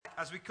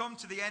as we come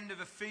to the end of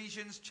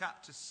Ephesians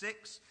chapter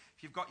 6,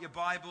 if you've got your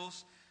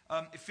Bibles,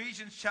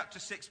 Ephesians chapter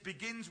 6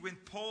 begins when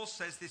Paul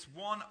says this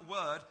one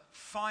word,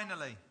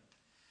 finally.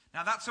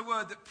 Now that's a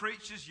word that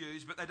preachers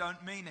use, but they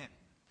don't mean it.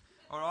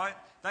 All right?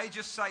 They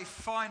just say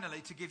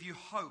finally to give you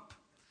hope.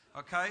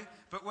 Okay?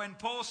 But when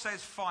Paul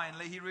says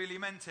finally, he really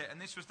meant it.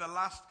 And this was the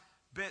last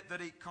bit that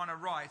he kind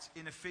of writes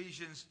in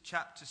Ephesians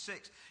chapter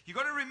 6. You've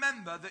got to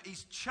remember that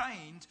he's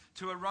chained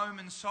to a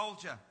Roman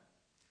soldier.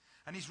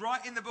 And he's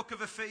writing the book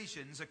of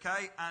Ephesians,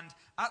 okay? And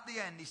at the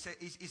end, he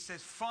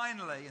says,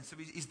 finally. And so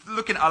he's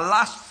looking at a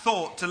last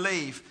thought to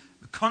leave.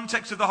 The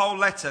context of the whole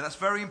letter, that's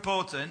very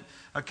important,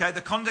 okay?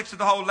 The context of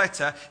the whole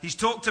letter, he's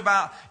talked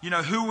about,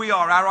 who we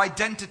are, our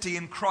identity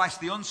in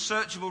Christ, the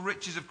unsearchable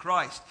riches of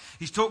Christ.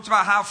 He's talked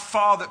about how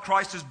far that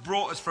Christ has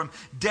brought us from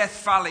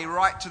Death Valley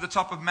right to the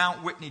top of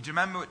Mount Whitney. Do you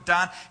remember what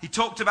Dan? He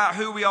talked about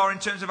who we are in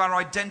terms of our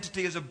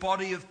identity as a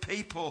body of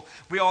people.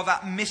 We are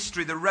that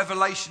mystery, the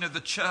revelation of the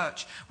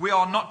church. We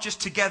are not just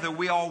together,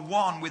 we are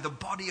one with the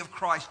body of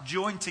Christ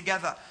joined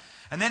together.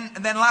 And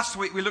then last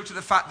week we looked at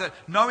the fact that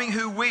knowing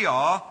who we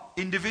are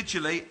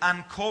individually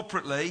and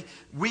corporately,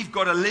 we've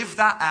got to live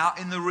that out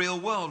in the real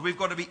world. We've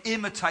got to be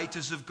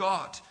imitators of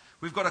God.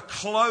 We've got to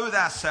clothe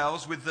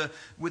ourselves with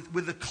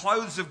the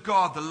clothes of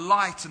God, the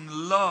light and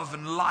love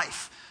and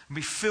life, and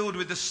be filled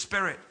with the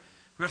Spirit.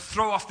 We've got to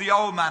throw off the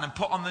old man and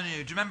put on the new. Do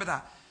you remember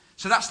that?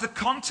 So that's the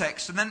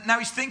context. And then now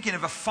he's thinking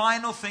of a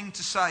final thing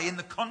to say in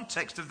the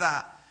context of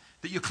that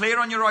you're clear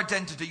on your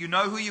identity, you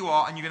know who you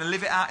are, and you're going to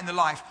live it out in the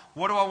life.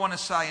 What do I want to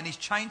say? And he's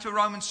chained to a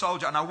Roman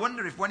soldier. And I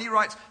wonder if when he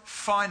writes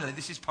finally,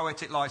 this is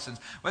poetic license,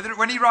 whether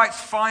when he writes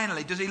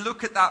finally, does he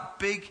look at that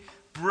big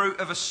brute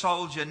of a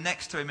soldier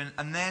next to him,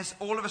 and there's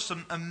all of a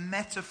sudden a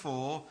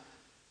metaphor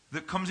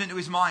that comes into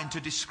his mind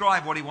to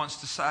describe what he wants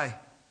to say.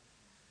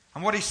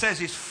 And what he says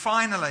is,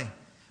 finally,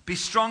 be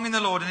strong in the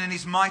Lord and in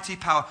his mighty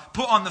power.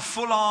 Put on the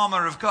full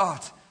armour of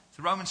God.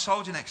 The Roman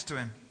soldier next to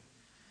him.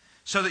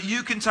 So that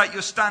you can take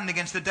your stand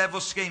against the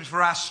devil's schemes.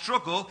 For our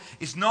struggle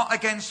is not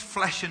against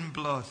flesh and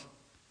blood.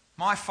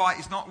 My fight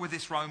is not with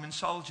this Roman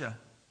soldier.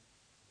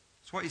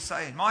 That's what he's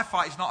saying. My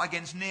fight is not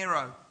against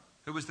Nero,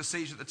 who was the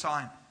Caesar at the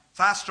time.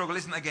 So our struggle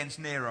isn't against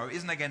Nero. It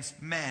isn't against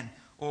men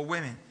or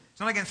women. It's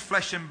not against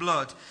flesh and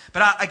blood.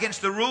 But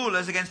against the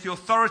rulers, against the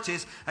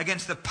authorities,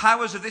 against the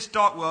powers of this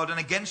dark world, and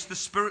against the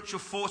spiritual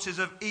forces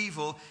of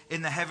evil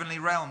in the heavenly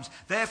realms.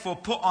 Therefore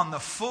put on the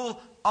full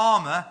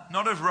armour,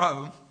 not of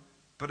Rome,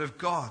 but of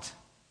God,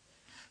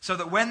 so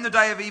that when the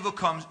day of evil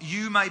comes,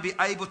 you may be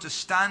able to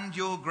stand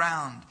your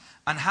ground,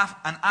 and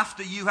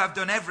after you have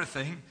done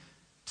everything,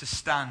 to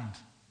stand.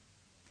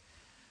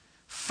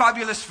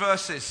 Fabulous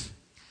verses,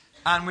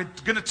 and we're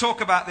going to talk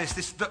about this.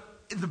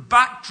 The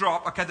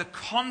backdrop, okay, the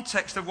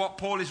context of what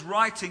Paul is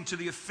writing to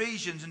the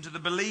Ephesians and to the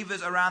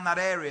believers around that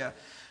area.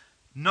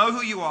 Know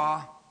who you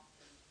are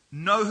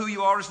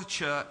as the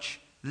church,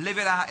 live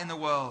it out in the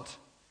world.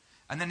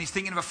 And then he's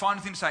thinking of a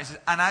final thing to say. He says,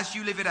 and as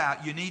you live it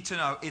out, you need to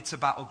know it's a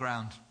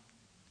battleground.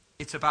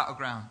 It's a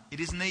battleground.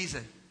 It isn't easy.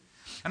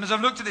 And as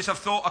I've looked at this, I've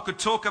thought I could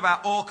talk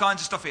about all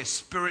kinds of stuff here.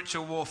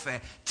 Spiritual warfare,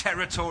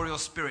 territorial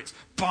spirits,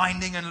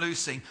 binding and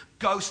loosing,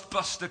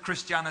 Ghostbuster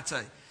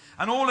Christianity.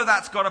 And all of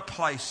that's got a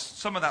place.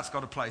 Some of that's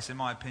got a place, in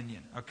my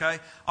opinion. Okay?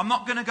 I'm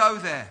not going to go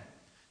there,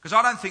 because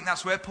I don't think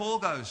that's where Paul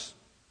goes.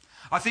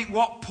 I think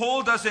what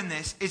Paul does in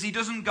this is he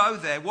doesn't go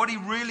there. What he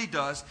really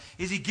does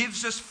is he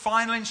gives us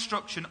final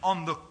instruction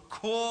on the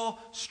core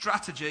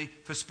strategy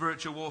for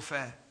spiritual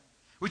warfare,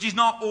 which is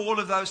not all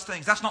of those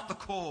things. That's not the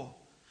core.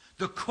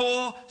 The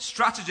core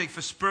strategy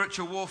for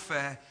spiritual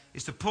warfare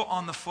is to put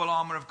on the full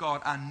armour of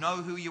God and know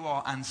who you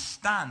are and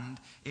stand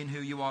in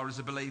who you are as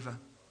a believer.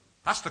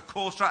 That's the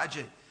core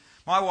strategy.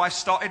 My wife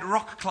started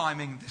rock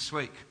climbing this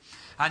week.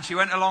 And she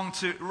went along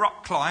to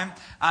rock climb,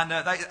 and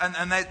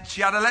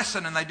she had a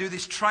lesson, and they do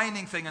this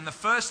training thing. And the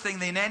first thing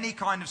in any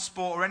kind of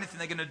sport or anything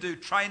they're going to do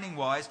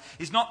training-wise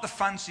is not the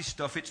fancy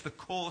stuff, it's the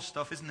core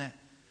stuff, isn't it?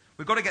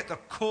 We've got to get the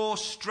core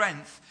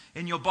strength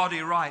in your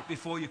body right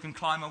before you can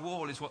climb a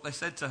wall, is what they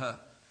said to her.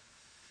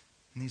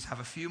 And these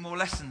have a few more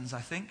lessons, I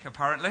think,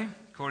 apparently,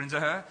 according to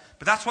her.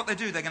 But that's what they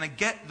do. They're going to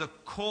get the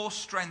core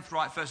strength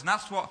right first. And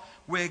that's what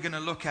we're going to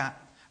look at.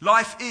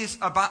 Life is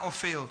a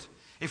battlefield.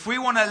 If we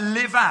want to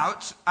live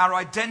out our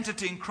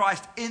identity in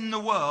Christ in the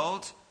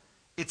world,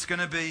 it's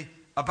going to be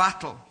a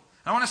battle.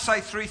 I want to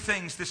say three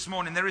things this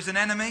morning. There is an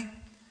enemy,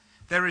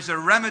 there is a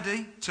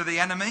remedy to the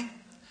enemy,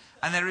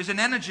 and there is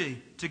an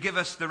energy to give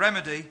us the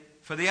remedy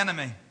for the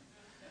enemy.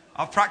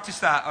 I've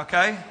practiced that,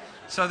 okay?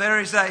 So there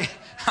is I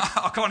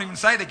can't even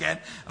say it again.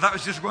 That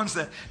was just once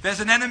there. There's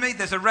an enemy,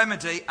 there's a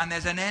remedy, and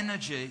there's an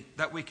energy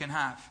that we can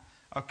have.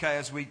 Okay,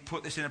 as we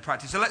put this into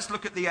practice. So let's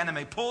look at the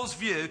enemy. Paul's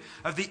view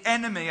of the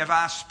enemy of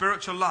our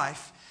spiritual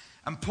life.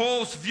 And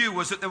Paul's view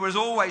was that there was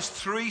always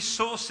three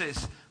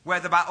sources where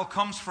the battle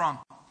comes from.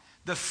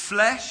 The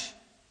flesh,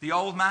 the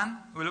old man,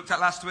 we looked at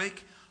last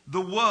week.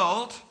 The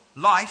world,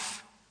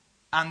 life,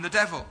 and the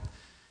devil.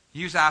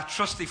 Use our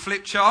trusty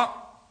flip chart,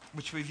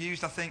 which we've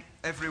used, I think,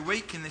 every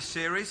week in this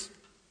series.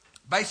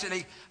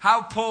 Basically,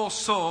 how Paul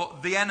saw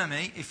the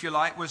enemy, if you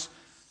like, was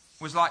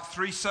was like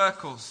 3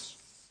 circles.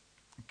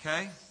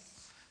 Okay?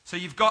 So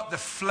you've got the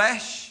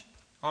flesh,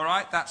 all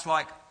right? That's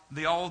like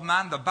the old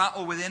man, the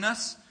battle within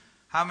us.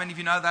 How many of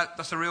you know that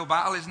that's a real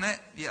battle, isn't it?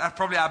 Yeah, that's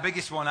probably our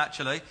biggest one,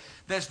 actually.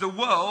 There's the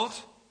world,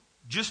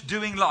 just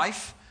doing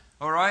life,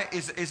 all right,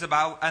 is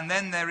about, and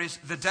then there is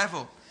the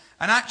devil.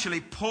 And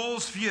actually,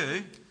 Paul's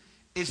view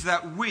is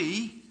that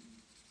we,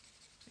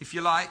 if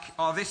you like,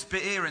 are this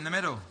bit here in the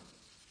middle.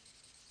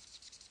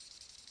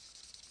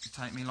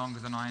 It'll take me longer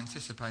than I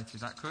anticipated,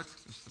 that could,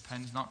 because the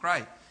pen's not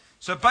great.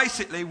 So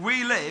basically,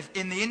 we live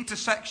in the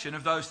intersection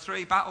of those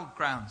 3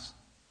 battlegrounds.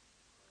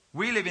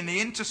 We live in the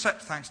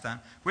intersection, thanks Dan,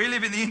 we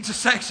live in the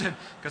intersection,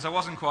 because I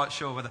wasn't quite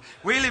sure whether,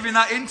 we live in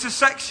that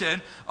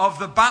intersection of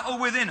the battle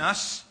within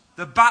us,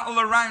 the battle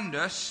around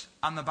us,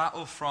 and the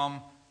battle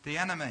from the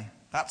enemy.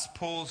 That's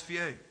Paul's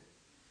view.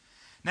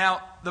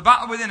 Now, the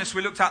battle within us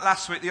we looked at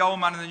last week, the old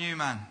man and the new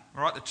man.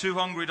 All right, the 2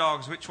 hungry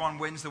dogs, which one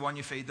wins? The one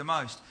you feed the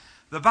most.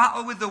 The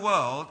battle with the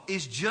world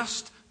is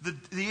just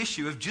the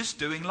issue of just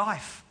doing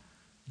life.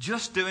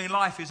 Just doing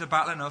life is a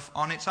battle enough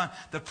on its own.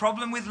 The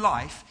problem with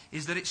life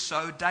is that it's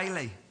so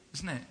daily,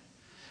 isn't it?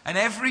 And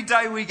every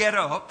day we get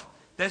up,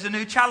 there's a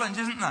new challenge,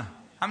 isn't there?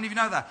 How many of you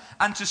know that?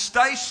 And to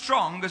stay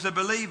strong as a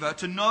believer,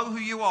 to know who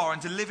you are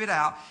and to live it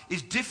out,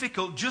 is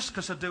difficult just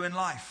because of doing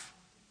life.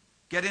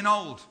 Getting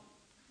old.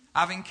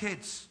 Having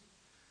kids.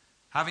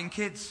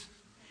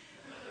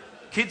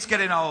 Kids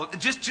getting old.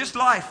 Just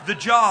life. The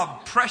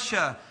job.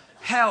 Pressure.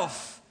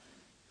 Health.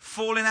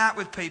 Falling out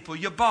with people.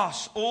 Your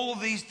boss. All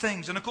these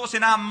things. And of course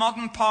in our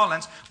modern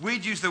parlance,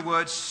 we'd use the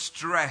word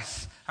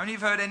stress. How many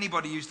of you have heard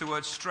anybody use the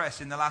word stress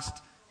in the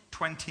last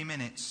 20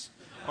 minutes?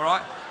 All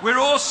right? We're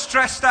all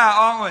stressed out,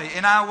 aren't we,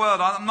 in our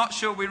world? I'm not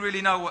sure we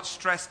really know what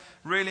stress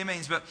really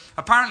means. But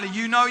apparently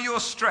you know you're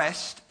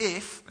stressed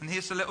if, and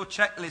here's a little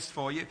checklist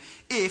for you,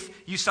 if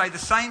you say the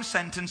same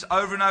sentence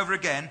over and over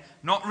again,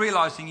 not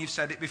realizing you've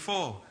said it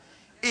before.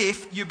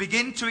 If you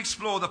begin to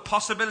explore the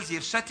possibility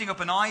of setting up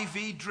an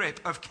IV drip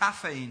of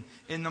caffeine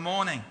in the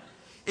morning.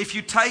 If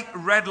you take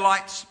red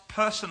lights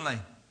personally.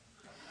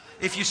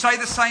 If you say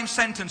the same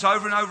sentence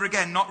over and over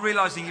again, not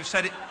realizing you've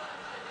said it.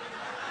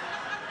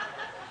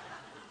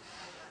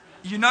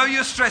 You know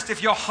you're stressed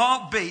if your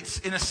heart beats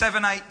in a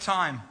 7/8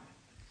 time.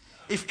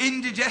 If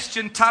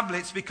indigestion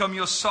tablets become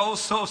your sole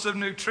source of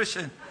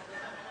nutrition.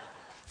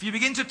 If you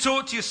begin to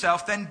talk to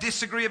yourself, then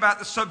disagree about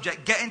the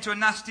subject, get into a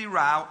nasty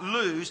row,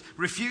 lose,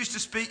 refuse to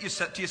speak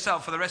to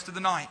yourself for the rest of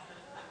the night.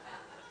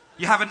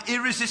 You have an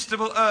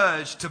irresistible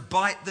urge to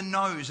bite the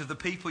nose of the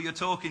people you're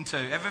talking to.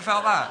 Ever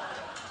felt that?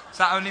 Is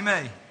that only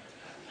me?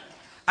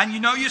 And you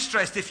know you're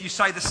stressed if you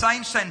say the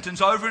same sentence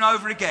over and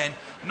over again,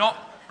 not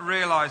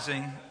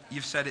realizing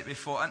you've said it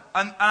before.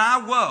 And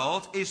our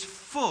world is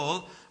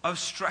full of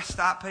stressed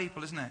out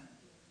people, isn't it?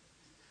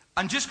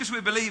 And just because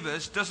we're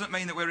believers doesn't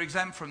mean that we're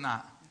exempt from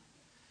that.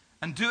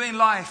 And doing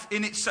life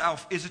in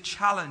itself is a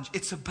challenge.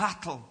 It's a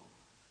battle.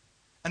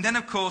 And then,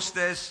 of course,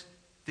 there's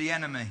the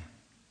enemy.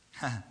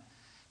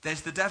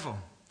 There's the devil.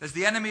 There's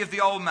the enemy of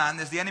the old man,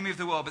 there's the enemy of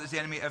the world, but there's the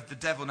enemy of the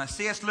devil. Now,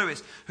 C.S.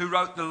 Lewis, who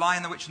wrote The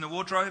Lion, the Witch and the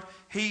Wardrobe,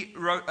 he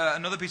wrote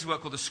another piece of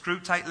work called The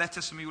Screwtape Letter.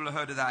 Some of you will have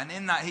heard of that. And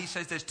in that, he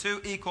says there's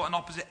 2 equal and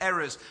opposite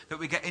errors that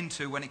we get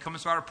into when it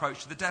comes to our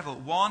approach to the devil.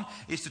 One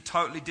is to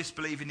totally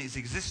disbelieve in his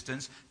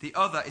existence. The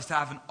other is to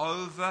have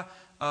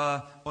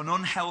an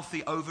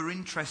unhealthy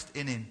over-interest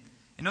in him.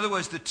 In other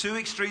words, the 2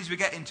 extremes we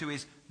get into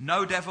is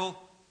no devil,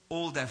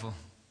 all devil.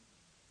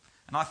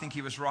 And I think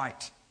he was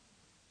right.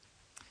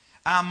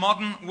 Our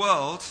modern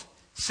world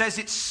says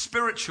it's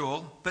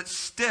spiritual, but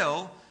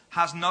still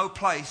has no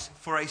place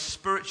for a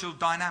spiritual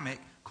dynamic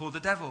called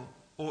the devil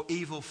or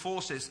evil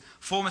forces.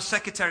 Former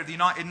Secretary of the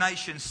United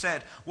Nations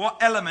said, what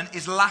element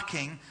is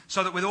lacking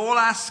so that with all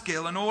our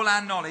skill and all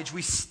our knowledge,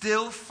 we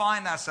still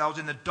find ourselves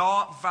in the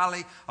dark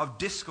valley of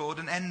discord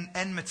and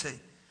enmity?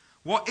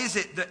 What is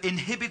it that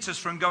inhibits us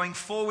from going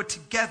forward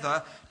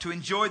together to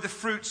enjoy the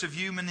fruits of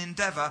human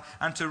endeavor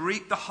and to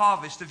reap the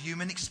harvest of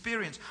human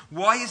experience?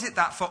 Why is it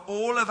that for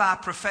all of our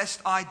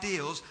professed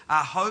ideals,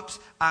 our hopes,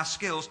 our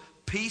skills,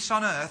 peace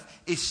on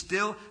earth is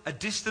still a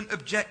distant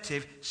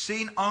objective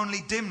seen only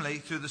dimly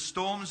through the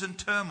storms and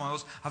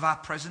turmoils of our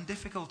present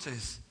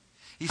difficulties?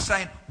 He's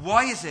saying,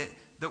 why is it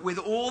that with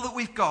all that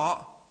we've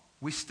got,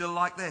 we still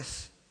like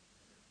this?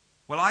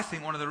 Well, I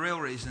think one of the real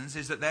reasons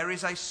is that there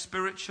is a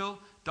spiritual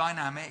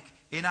dynamic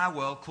in our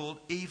world called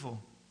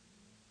evil.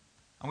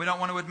 And we don't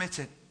want to admit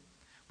it.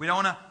 We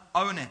don't want to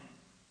own it.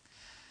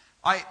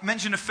 I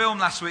mentioned a film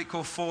last week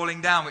called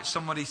Falling Down, which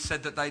somebody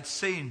said that they'd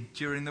seen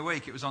during the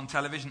week. It was on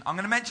television. I'm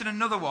going to mention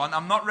another one.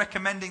 I'm not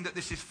recommending that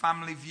this is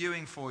family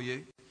viewing for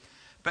you.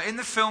 But in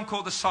the film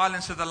called The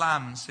Silence of the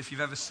Lambs, if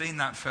you've ever seen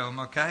that film,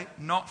 okay?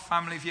 Not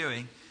family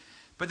viewing.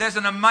 But there's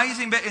an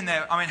amazing bit in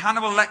there. I mean,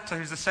 Hannibal Lecter,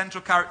 who's the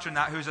central character in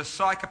that, who's a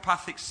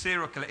psychopathic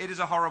serial killer. It is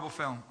a horrible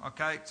film,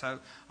 okay? So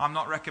I'm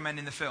not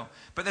recommending the film.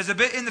 But there's a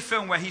bit in the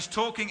film where he's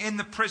talking in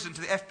the prison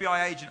to the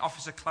FBI agent,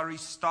 Officer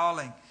Clarice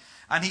Starling.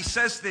 And he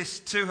says this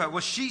to her.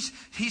 Well,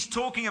 he's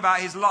talking about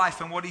his life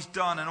and what he's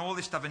done and all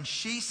this stuff. And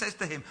she says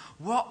to him,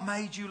 what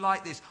made you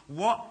like this?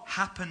 What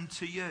happened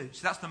to you?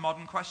 So that's the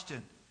modern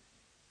question.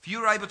 If you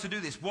were able to do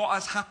this, what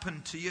has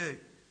happened to you?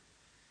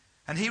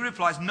 And he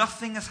replies,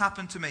 nothing has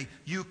happened to me.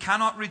 You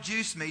cannot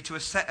reduce me to a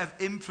set of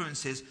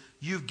influences.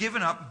 You've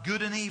given up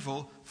good and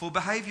evil for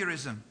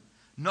behaviorism.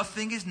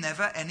 Nothing is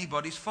never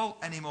anybody's fault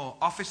anymore.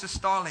 Officer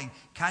Starling,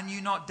 can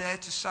you not dare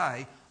to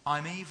say,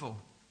 I'm evil?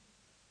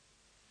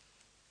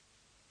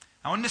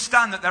 I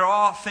understand that there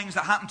are things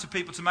that happen to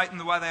people to make them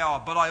the way they are,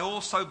 but I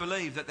also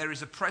believe that there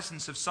is a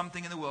presence of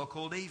something in the world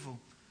called evil,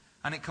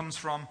 and it comes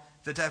from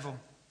the devil.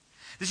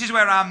 This is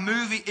where our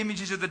movie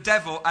images of the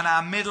devil and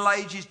our Middle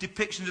Ages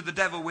depictions of the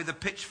devil with a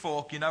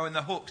pitchfork, and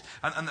the hooks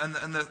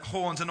and the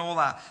horns and all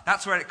that,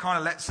 that's where it kind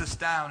of lets us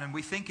down, and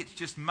we think it's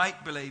just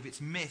make-believe,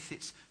 it's myth,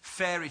 it's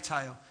fairy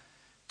tale.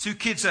 Two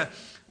kids are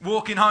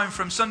walking home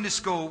from Sunday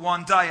school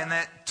one day, and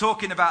they're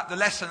talking about the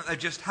lesson that they've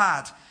just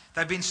had.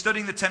 They've been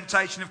studying the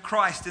temptation of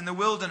Christ in the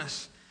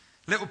wilderness.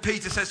 Little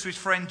Peter says to his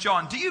friend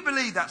John, do you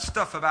believe that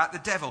stuff about the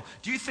devil?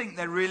 Do you think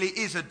there really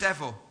is a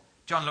devil?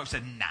 John looked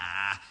and said,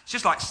 nah, it's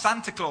just like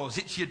Santa Claus,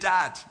 it's your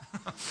dad.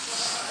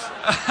 It's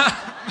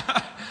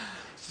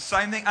the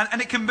same thing.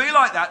 And it can be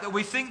like that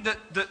we think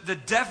that the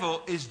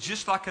devil is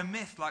just like a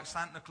myth, like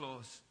Santa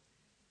Claus.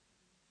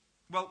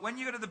 Well, when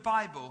you go to the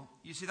Bible,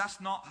 you see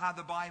that's not how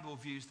the Bible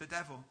views the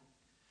devil.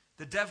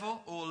 The devil,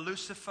 or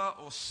Lucifer,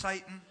 or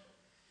Satan,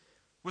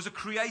 was a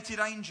created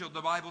angel, the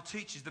Bible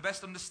teaches. The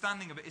best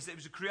understanding of it is that it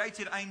was a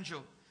created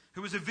angel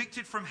who was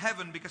evicted from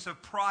heaven because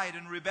of pride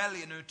and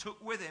rebellion, who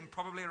took with him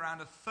probably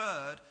around a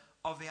third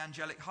of the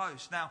angelic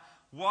host. Now,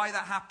 why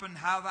that happened,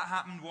 how that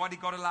happened, why did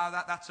God allow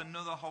that, that's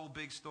another whole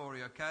big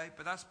story, okay?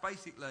 But that's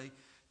basically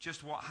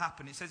just what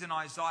happened. It says in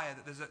Isaiah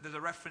that there's a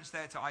reference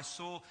there to, I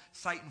saw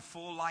Satan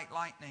fall like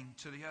lightning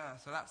to the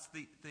earth. So that's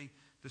the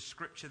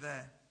scripture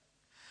there.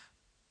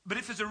 But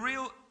if there's a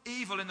real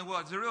evil in the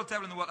world, there's a real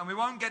devil in the world, and we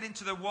won't get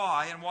into the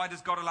why and why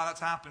does God allow that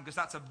to happen, because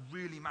that's a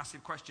really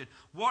massive question.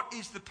 What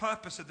is the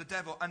purpose of the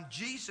devil? And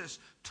Jesus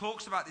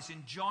talks about this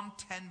in John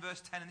 10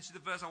 verse 10, and this is the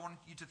verse I want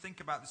you to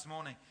think about this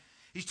morning.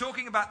 He's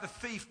talking about the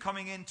thief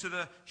coming into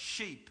the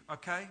sheep,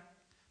 okay?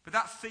 But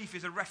that thief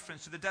is a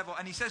reference to the devil.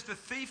 And he says the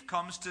thief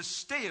comes to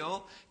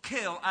steal,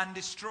 kill, and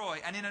destroy.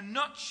 And in a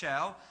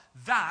nutshell,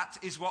 that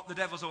is what the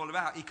devil's all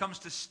about. He comes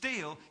to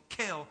steal,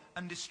 kill,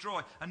 and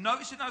destroy. And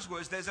notice in those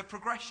words, there's a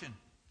progression.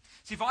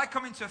 See, if I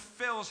come into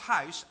Phil's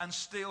house and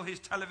steal his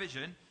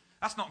television,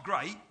 that's not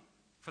great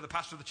for the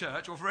pastor of the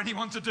church or for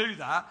anyone to do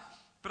that,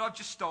 but I've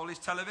just stole his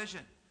television.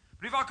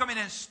 But if I come in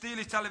and steal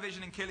his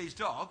television and kill his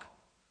dog,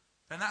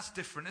 then that's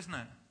different, isn't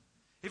it?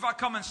 If I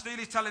come and steal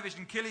his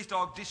television, kill his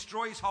dog,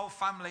 destroy his whole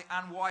family,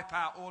 and wipe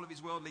out all of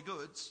his worldly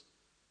goods,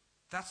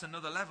 that's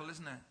another level,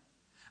 isn't it?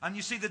 And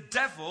you see, the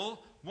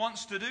devil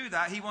wants to do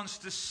that. He wants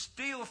to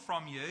steal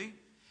from you.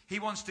 He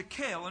wants to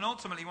kill, and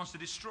ultimately he wants to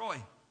destroy.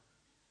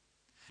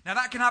 Now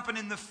that can happen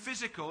in the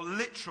physical,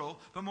 literal,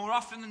 but more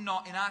often than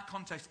not in our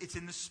context, it's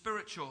in the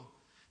spiritual.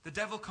 The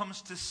devil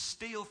comes to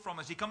steal from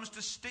us. He comes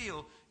to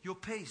steal your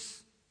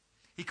peace.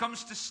 He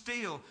comes to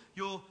steal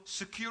your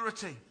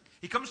security.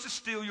 He comes to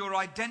steal your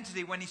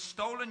identity. When he's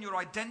stolen your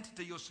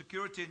identity, your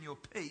security, and your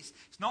peace,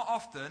 it's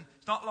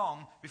not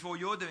long before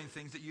you're doing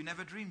things that you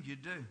never dreamed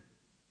you'd do.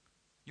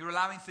 You're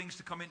allowing things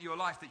to come into your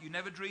life that you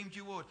never dreamed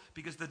you would,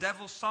 because the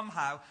devil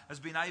somehow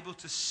has been able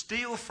to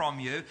steal from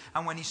you,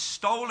 and when he's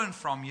stolen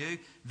from you,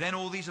 then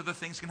all these other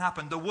things can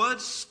happen. The word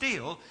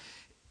steal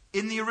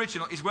in the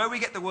original is where we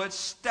get the word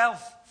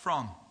stealth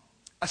from.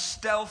 A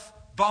stealth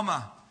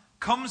bomber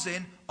comes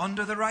in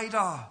under the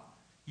radar.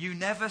 You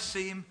never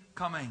see him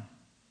coming.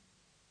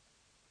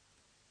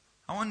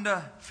 I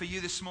wonder for you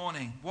this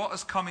morning, what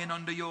has come in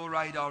under your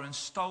radar and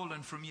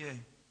stolen from you? And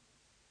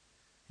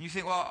you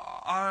think,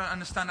 well, I don't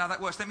understand how that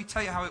works. Let me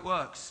tell you how it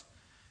works.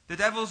 The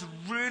devil's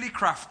really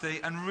crafty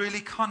and really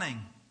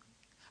cunning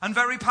and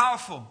very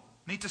powerful.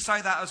 Need to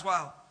say that as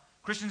well.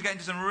 Christians get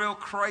into some real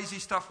crazy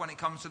stuff when it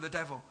comes to the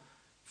devil.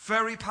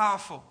 Very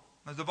powerful.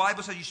 As the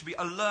Bible says, you should be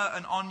alert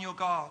and on your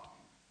guard.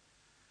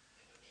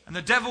 And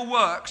the devil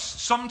works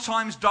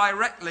sometimes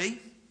directly,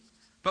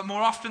 but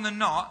more often than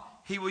not,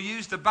 he will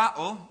use the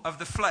battle of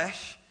the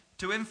flesh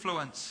to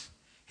influence.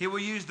 He will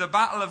use the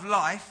battle of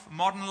life,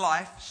 modern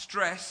life,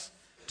 stress,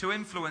 to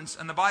influence.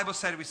 And the Bible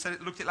said, looked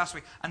at it last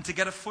week, and to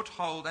get a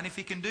foothold. And if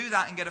he can do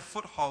that and get a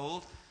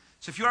foothold,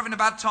 so if you're having a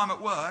bad time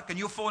at work and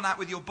you're falling out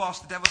with your boss,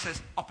 the devil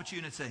says,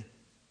 opportunity.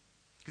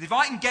 Because if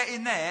I can get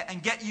in there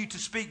and get you to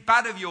speak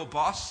bad of your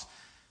boss,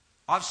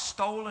 I've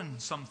stolen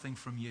something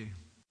from you,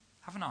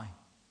 haven't I?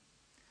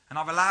 And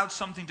I've allowed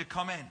something to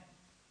come in.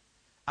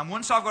 And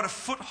once I've got a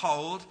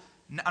foothold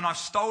and I've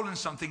stolen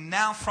something,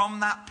 now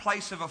from that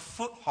place of a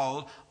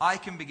foothold, I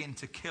can begin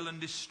to kill and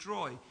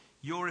destroy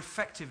your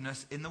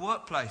effectiveness in the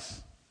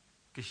workplace.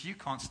 Because you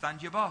can't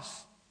stand your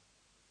boss.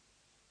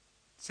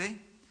 See?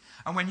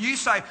 And when you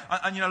say,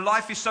 and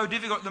life is so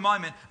difficult at the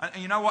moment,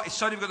 and you know what, it's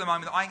so difficult at the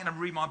moment that I ain't going to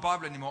read my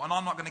Bible anymore, and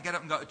I'm not going to get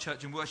up and go to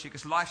church and worship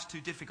because life's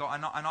too difficult,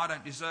 and I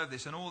don't deserve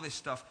this, and all this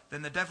stuff,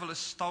 then the devil has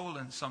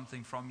stolen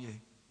something from you.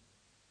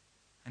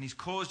 And he's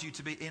caused you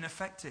to be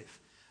ineffective.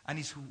 And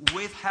he's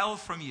withheld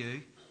from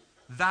you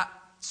that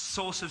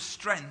source of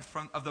strength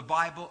of the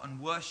Bible and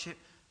worship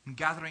and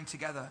gathering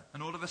together.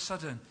 And all of a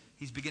sudden,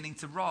 he's beginning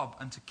to rob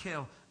and to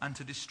kill and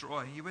to destroy.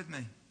 Are you with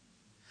me?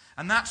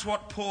 And that's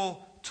what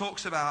Paul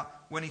talks about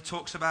when he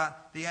talks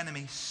about the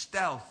enemy.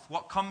 Stealth.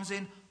 What comes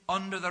in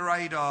under the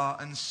radar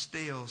and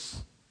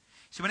steals.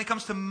 See, when it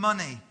comes to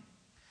money,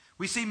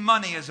 we see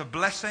money as a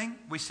blessing.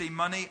 We see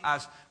money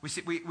as,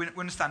 we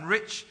understand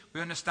rich.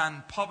 We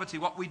understand poverty.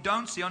 What we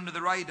don't see under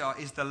the radar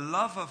is the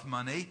love of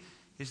money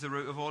is the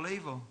root of all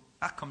evil.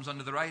 That comes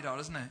under the radar,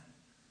 doesn't it?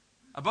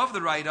 Above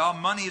the radar,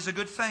 money is a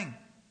good thing.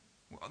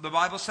 The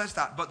Bible says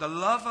that. But the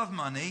love of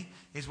money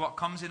is what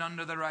comes in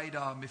under the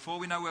radar. And before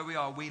we know where we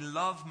are, we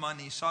love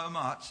money so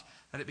much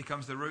that it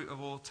becomes the root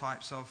of all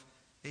types of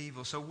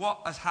evil. So what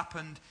has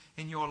happened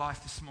in your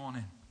life this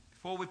morning?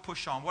 Before we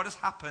push on, what has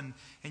happened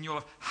in your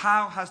life?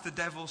 How has the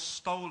devil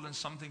stolen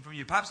something from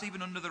you? Perhaps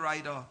even under the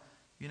radar.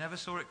 You never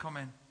saw it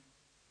coming.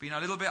 Been a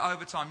little bit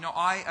over time.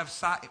 I have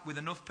sat with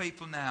enough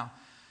people now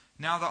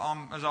that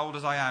I'm as old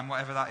as I am,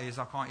 whatever that is,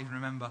 I can't even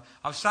remember.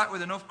 I've sat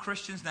with enough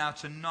Christians now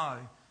to know,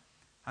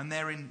 and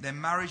their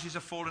marriages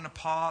are falling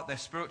apart, their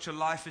spiritual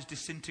life is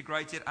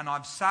disintegrated, and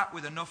I've sat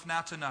with enough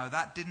now to know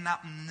that didn't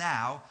happen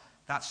now,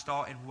 that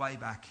started way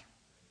back.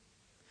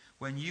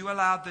 When you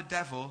allowed the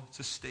devil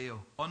to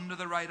steal under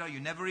the radar, you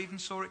never even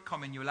saw it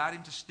coming, you allowed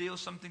him to steal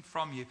something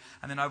from you,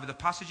 and then over the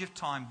passage of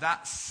time,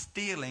 that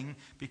stealing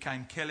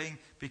became killing,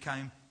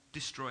 became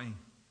destroying.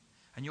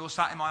 And you're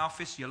sat in my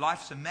office, your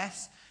life's a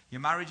mess, your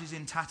marriage is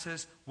in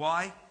tatters.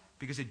 Why?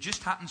 Because it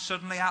just happened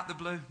suddenly out the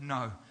blue?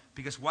 No.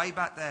 Because way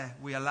back there,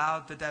 we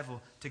allowed the devil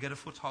to get a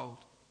foothold.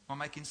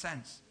 Am I making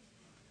sense?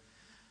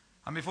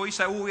 And before you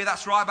say, oh yeah,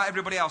 that's right about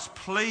everybody else,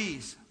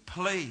 please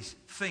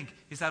think,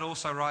 is that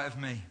also right of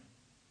me?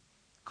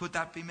 Could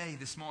that be me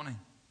this morning?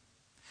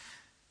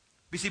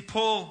 You see,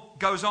 Paul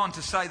goes on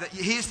to say that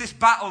here's this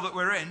battle that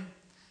we're in,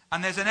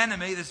 and there's an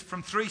enemy. There's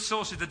from three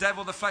sources: the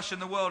devil, the flesh,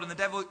 and the world. And the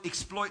devil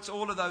exploits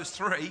all of those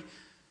three,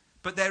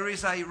 but there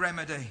is a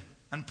remedy.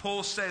 And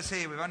Paul says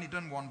here, we've only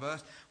done one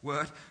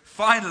word.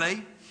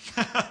 Finally,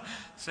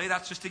 see,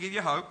 that's just to give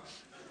you hope.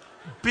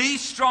 Be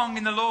strong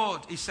in the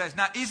Lord, he says.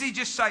 Now, is he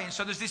just saying,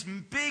 so there's this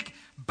big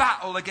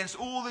battle against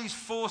all these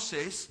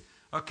forces,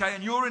 okay,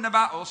 and you're in a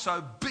battle,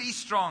 so be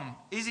strong.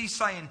 Is he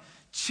saying,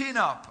 chin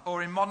up,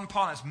 or in modern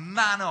parlance,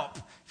 man up,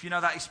 if you know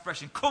that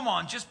expression? Come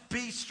on, just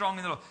be strong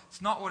in the Lord.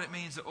 It's not what it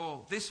means at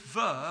all. This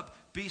verb,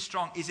 be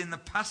strong, is in the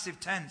passive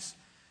tense.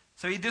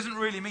 So he doesn't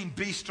really mean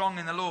be strong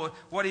in the Lord.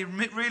 What he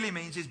really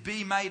means is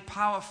be made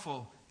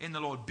powerful in the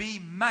Lord. Be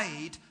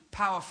made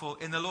powerful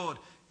in the Lord.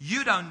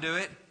 You don't do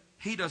it,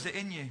 he does it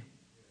in you.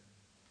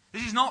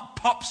 This is not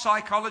pop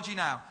psychology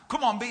now.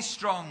 Come on, be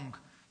strong.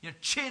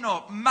 Chin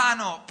up,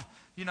 man up.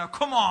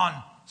 Come on.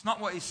 It's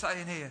not what he's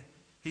saying here.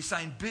 He's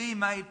saying be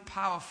made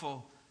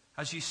powerful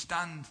as you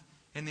stand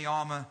in the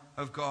armor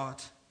of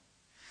God.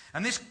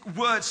 And this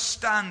word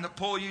stand that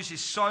Paul uses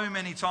so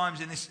many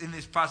times in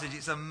this passage,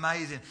 it's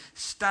amazing.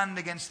 Stand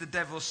against the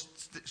devil's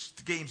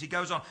schemes. He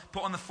goes on,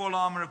 put on the full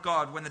armor of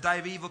God. When the day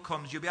of evil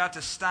comes, you'll be able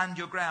to stand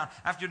your ground.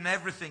 After you've done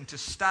everything to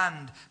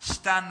stand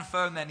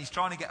firm then. He's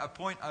trying to get a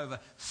point over.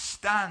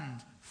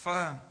 Stand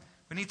firm.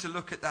 We need to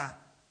look at that.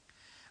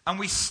 And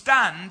we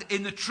stand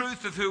in the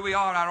truth of who we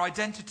are, our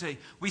identity.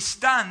 We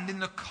stand in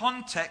the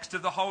context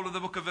of the whole of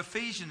the book of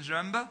Ephesians,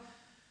 remember?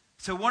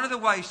 So one of the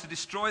ways to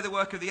destroy the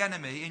work of the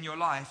enemy in your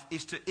life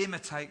is to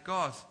imitate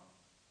God.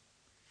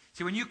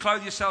 See, when you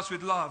clothe yourselves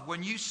with love,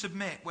 when you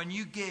submit, when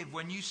you give,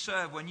 when you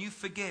serve, when you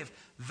forgive,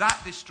 that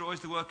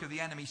destroys the work of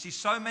the enemy. See,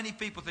 so many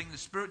people think that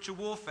spiritual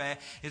warfare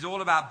is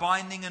all about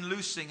binding and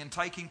loosing and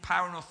taking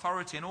power and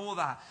authority and all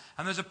that.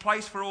 And there's a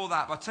place for all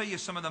that. But I'll tell you,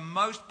 some of the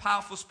most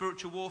powerful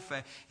spiritual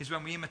warfare is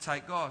when we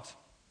imitate God.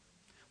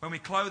 When we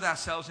clothe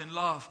ourselves in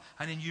love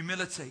and in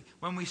humility,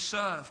 when we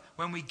serve,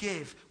 when we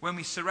give, when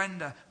we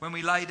surrender, when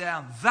we lay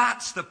down.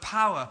 That's the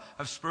power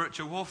of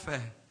spiritual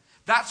warfare.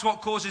 That's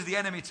what causes the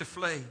enemy to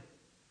flee.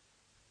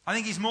 I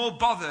think he's more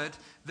bothered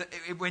that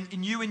when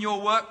in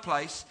your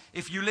workplace,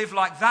 if you live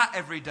like that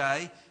every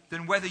day,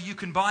 than whether you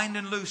can bind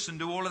and loose and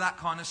do all of that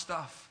kind of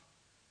stuff.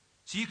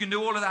 So you can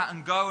do all of that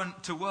and go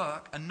to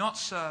work and not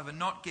serve and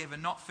not give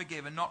and not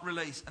forgive and not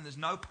release, and there's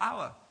no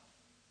power.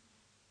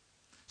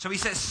 So he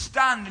says,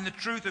 stand in the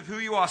truth of who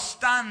you are.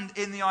 Stand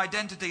in the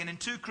identity. And in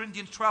 2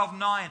 Corinthians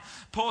 12:9,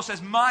 Paul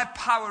says, my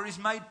power is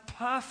made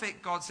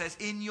perfect, God says,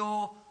 in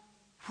your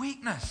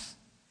weakness.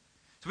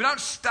 So we don't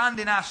stand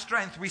in our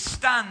strength. We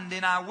stand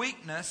in our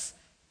weakness.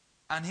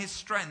 And his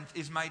strength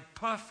is made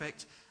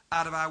perfect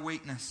out of our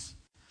weakness.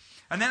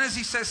 And then as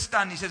he says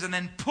stand, he says, and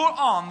then put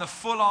on the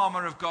full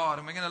armor of God.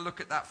 And we're going to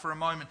look at that for a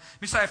moment.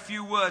 Let me say a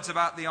few words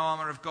about the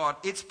armor of God.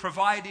 It's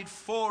provided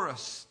for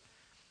us.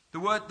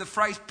 The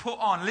phrase put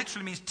on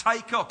literally means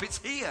take up. It's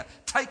here.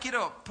 Take it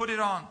up. Put it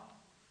on.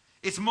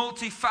 It's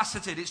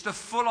multifaceted. It's the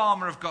full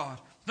armor of God.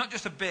 It's not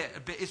just a bit.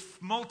 It's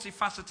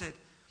multifaceted.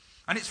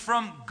 And it's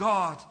from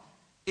God.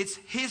 It's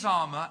his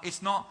armor.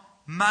 It's not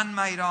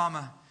man-made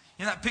armor.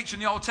 You know that picture in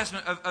the Old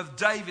Testament of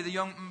David, the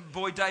young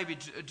boy David.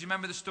 Do you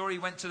remember the story? He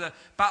went to the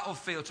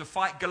battlefield to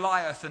fight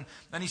Goliath.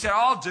 And he said,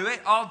 I'll do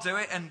it.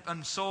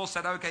 And Saul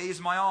said, okay,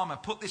 here's my armor.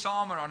 Put this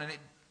armor on. And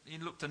he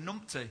looked a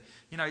numpty.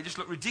 You know, he just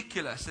looked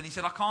ridiculous. And he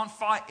said, I can't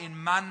fight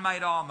in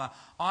man-made armor.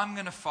 I'm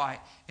going to fight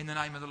in the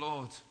name of the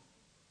Lord.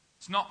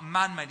 It's not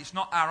man-made. It's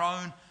not our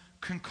own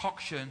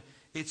concoction.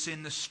 It's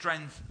in the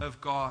strength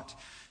of God.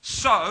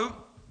 So,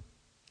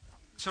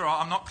 it's all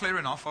right. I'm not clear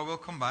enough. I will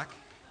come back.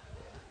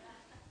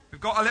 We've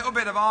got a little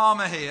bit of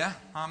armour here.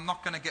 I'm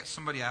not going to get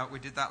somebody out. We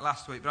did that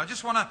last week. But I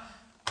just want to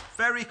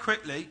very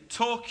quickly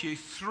talk you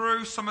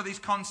through some of these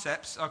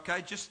concepts,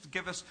 okay? Just to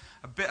give us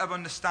a bit of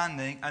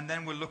understanding, and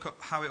then we'll look at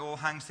how it all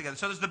hangs together.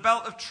 So there's the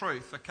belt of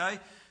truth, okay?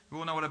 We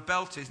all know what a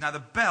belt is. Now, the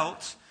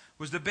belt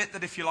was the bit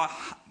that, if you like,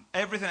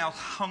 everything else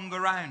hung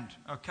around,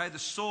 okay? The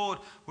sword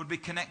would be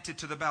connected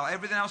to the belt.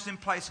 Everything else is in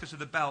place because of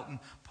the belt. And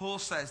Paul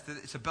says that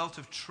it's a belt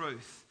of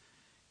truth.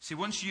 See,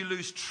 once you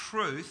lose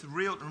truth,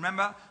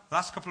 remember, the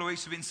last couple of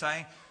weeks we've been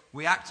saying,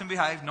 we act and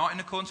behave not in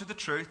accordance with the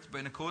truth, but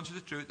in accordance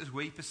with the truth as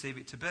we perceive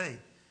it to be.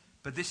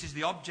 But this is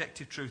the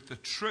objective truth. The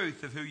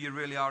truth of who you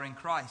really are in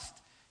Christ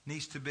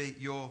needs to be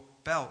your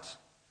belt.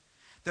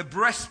 The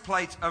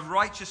breastplate of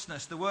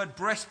righteousness. The word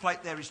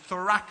breastplate there is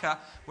thoraka,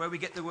 where we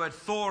get the word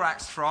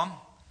thorax from.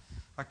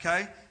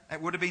 Okay? It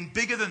would have been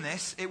bigger than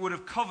this. It would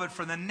have covered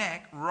from the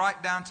neck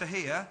right down to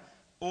here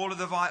all of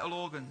the vital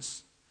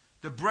organs.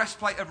 The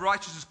breastplate of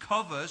righteousness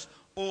covers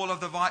all of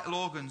the vital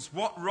organs.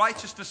 What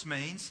righteousness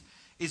means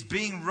is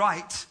being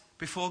right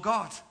before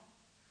God.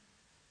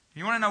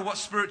 You want to know what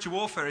spiritual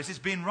warfare is? It's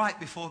being right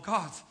before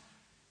God.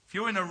 If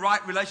you're in a right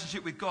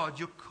relationship with God,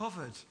 you're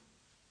covered.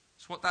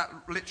 That's what that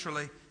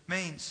literally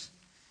means.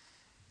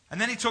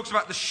 And then he talks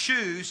about the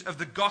shoes of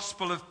the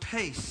gospel of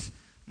peace.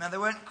 Now, they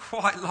weren't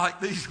quite like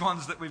these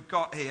ones that we've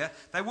got here.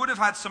 They would have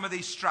had some of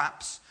these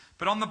straps.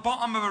 But on the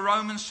bottom of a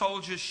Roman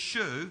soldier's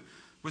shoe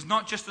was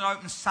not just an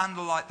open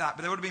sandal like that,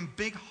 but there would have been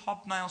big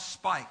hobnail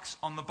spikes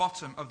on the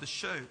bottom of the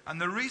shoe. And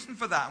the reason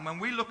for that, and when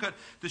we look at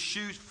the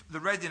shoes, the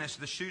readiness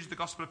of the shoes of the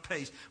gospel of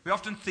peace, we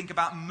often think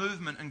about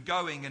movement and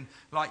going and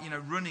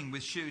running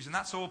with shoes, and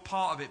that's all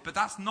part of it. But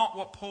that's not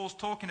what Paul's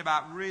talking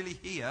about really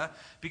here,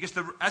 because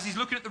as he's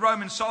looking at the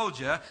Roman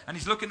soldier and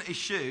he's looking at his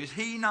shoes,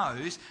 he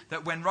knows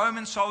that when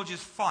Roman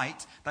soldiers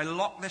fight, they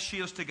lock their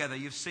shields together.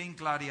 You've seen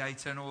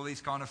Gladiator and all these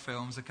kind of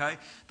films, okay?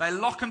 They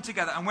lock them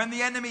together, and when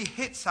the enemy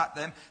hits at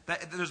them,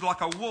 there's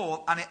like a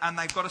wall, and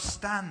they've got to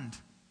stand.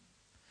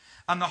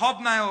 And the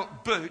hobnail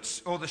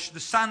boots, or the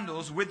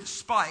sandals with the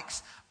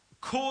spikes,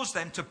 cause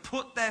them to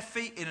put their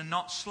feet in and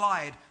not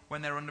slide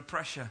when they're under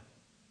pressure.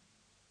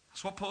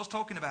 That's what Paul's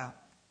talking about.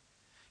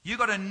 You've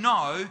got to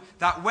know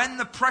that when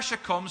the pressure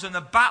comes and the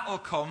battle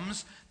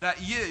comes,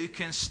 that you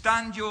can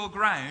stand your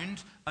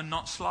ground and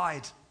not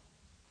slide.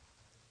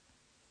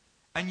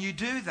 And you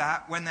do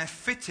that when they're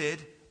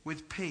fitted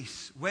with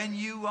peace. When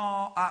you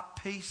are at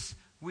peace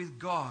with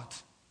God.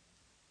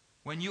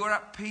 When you are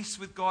at peace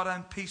with God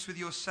and peace with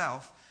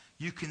yourself,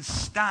 you can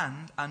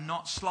stand and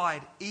not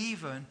slide.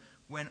 Even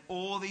when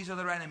all these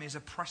other enemies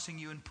are pressing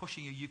you and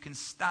pushing you, you can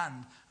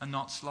stand and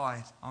not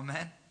slide.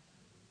 Amen?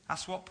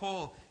 That's what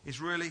Paul is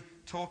really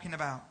talking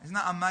about. Isn't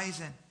that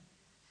amazing?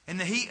 In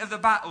the heat of the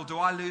battle, do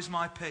I lose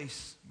my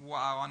peace?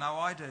 Wow, I know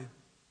I do.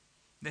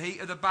 The heat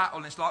of the battle,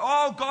 and it's like,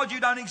 oh God, you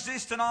don't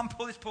exist, and I'm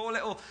this poor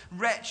little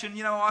wretch, and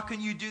how can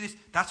you do this?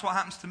 That's what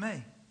happens to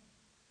me.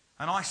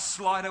 And I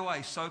slide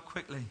away so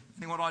quickly.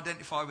 Anyone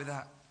identify with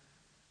that?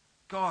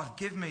 God,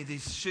 give me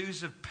these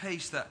shoes of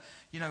peace that,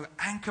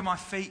 anchor my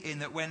feet in,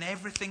 that when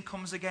everything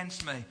comes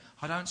against me,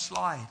 I don't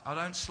slide, I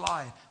don't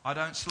slide, I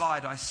don't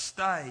slide. I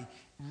stay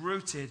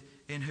rooted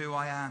in who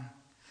I am.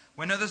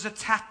 When others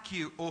attack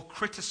you or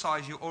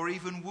criticize you or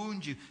even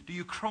wound you, do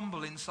you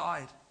crumble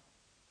inside?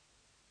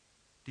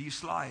 Do you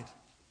slide?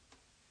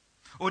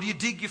 Or do you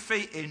dig your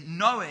feet in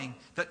knowing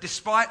that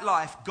despite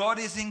life, God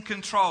is in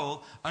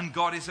control and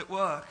God is at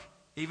work,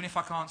 even if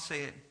I can't see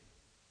it?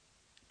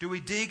 Do we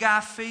dig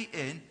our feet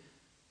in,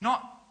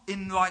 not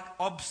in like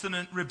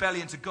obstinate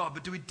rebellion to God,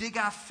 but do we dig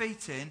our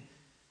feet in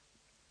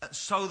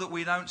so that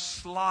we don't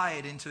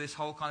slide into this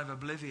whole kind of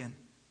oblivion?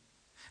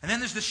 And then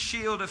there's the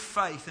shield of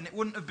faith, and it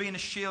wouldn't have been a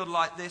shield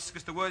like this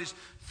because the word is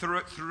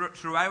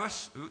thruios,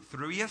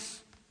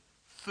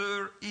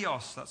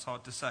 that's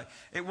hard to say.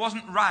 It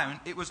wasn't round,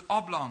 it was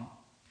oblong.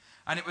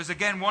 And it was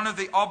again one of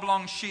the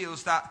oblong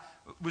shields that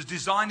was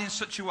designed in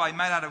such a way,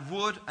 made out of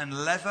wood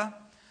and leather,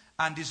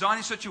 and designed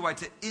in such a way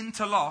to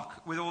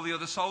interlock with all the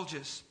other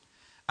soldiers.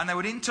 And they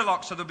would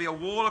interlock so there'd be a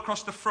wall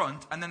across the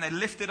front, and then they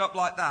lift it up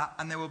like that,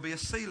 and there will be a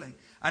ceiling.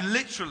 And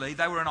literally,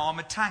 they were an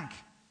armoured tank.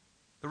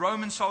 The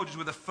Roman soldiers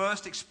were the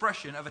first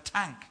expression of a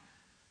tank.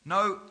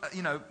 No,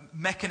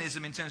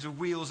 mechanism in terms of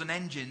wheels and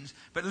engines,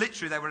 but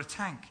literally they were a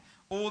tank.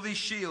 All these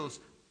shields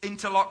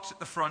interlocked at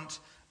the front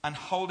and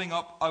holding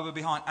up over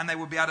behind, and they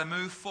would be able to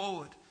move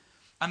forward.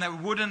 And they were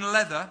wood and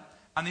leather,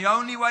 And the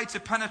only way to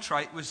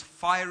penetrate was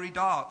fiery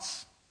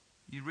darts.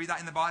 You read that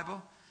in the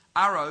Bible?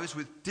 Arrows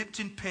dipped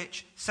in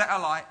pitch, set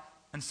alight,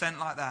 and sent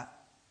like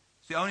that.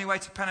 It's the only way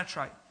to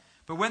penetrate.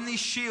 But when these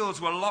shields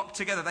were locked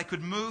together, they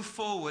could move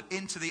forward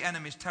into the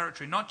enemy's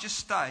territory. Not just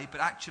stay, but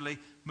actually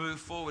move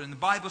forward. And the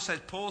Bible says,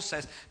 Paul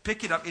says,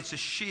 pick it up, it's a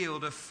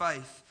shield of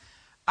faith.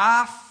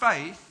 Our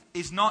faith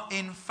is not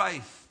in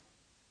faith.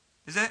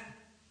 Is it?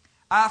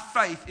 Our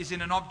faith is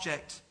in an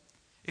object.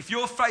 If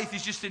your faith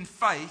is just in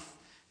faith,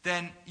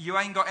 then you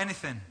ain't got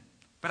anything.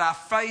 But our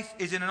faith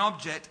is in an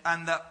object,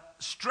 and the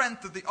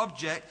strength of the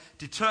object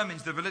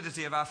determines the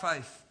validity of our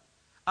faith.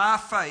 Our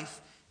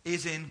faith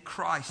is in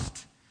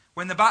Christ.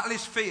 When the battle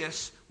is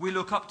fierce, we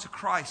look up to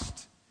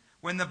Christ.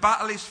 When the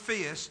battle is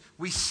fierce,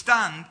 we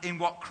stand in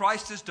what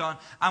Christ has done,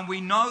 and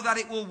we know that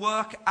it will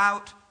work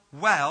out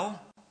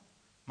well.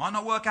 Might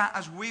not work out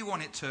as we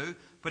want it to,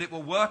 but it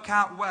will work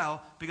out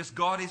well because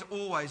God is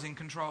always in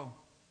control.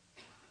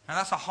 And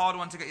that's a hard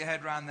one to get your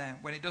head around there,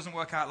 when it doesn't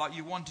work out like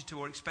you wanted to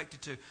or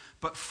expected to.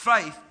 But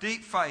faith,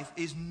 deep faith,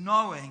 is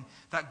knowing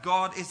that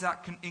God is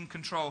in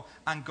control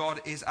and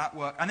God is at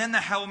work. And then the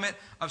helmet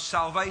of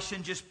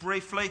salvation, just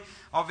briefly.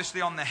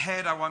 Obviously on the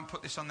head, I won't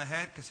put this on the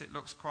head because it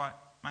looks quite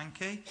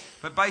manky.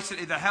 But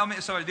basically the helmet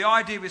of salvation, the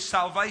idea with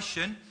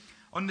salvation,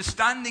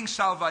 understanding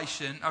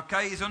salvation,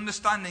 okay, is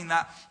understanding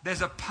that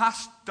there's a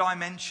past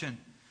dimension.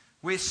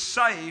 We're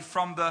saved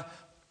from the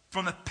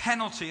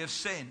penalty of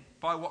sin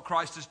by what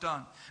Christ has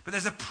done. But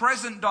there's a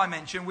present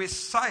dimension. We're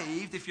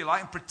saved, if you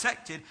like, and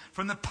protected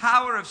from the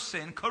power of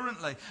sin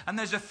currently. And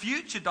there's a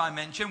future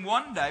dimension.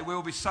 One day we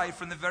will be saved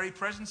from the very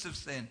presence of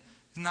sin.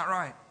 Isn't that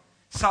right?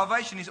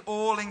 Salvation is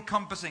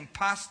all-encompassing,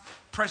 past,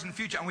 present,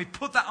 future. And we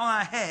put that on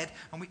our head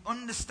and we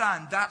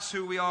understand that's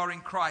who we are in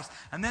Christ.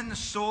 And then the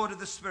sword of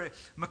the Spirit,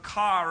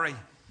 Makari,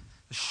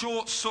 the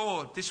short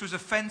sword. This was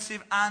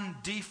offensive and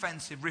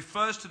defensive.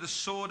 Refers to the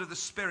sword of the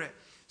Spirit.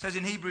 It says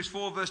in Hebrews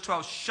 4 verse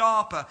 12,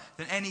 sharper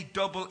than any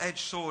double-edged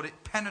sword.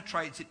 It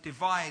penetrates, it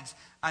divides,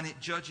 and it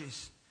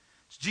judges.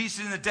 So Jesus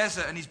is in the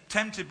desert and he's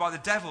tempted by the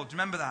devil. Do you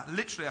remember that?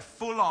 Literally a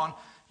full-on,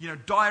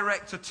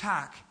 direct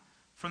attack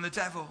from the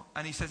devil.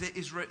 And he says, it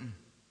is written.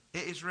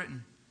 It is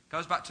written.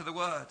 Goes back to the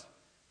word.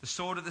 The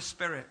sword of the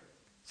Spirit.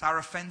 It's our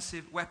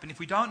offensive weapon. If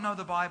we don't know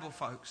the Bible,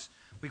 folks,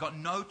 we've got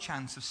no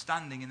chance of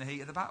standing in the heat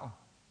of the battle.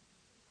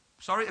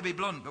 Sorry to be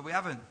blunt, but we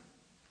haven't.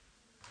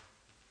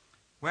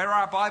 Where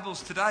are our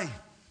Bibles today?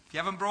 If you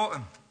haven't brought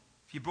them,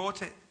 if you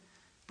brought it,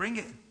 bring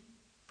it.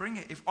 Bring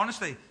it.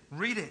 Honestly,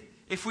 read it.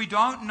 If we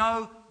don't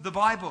know the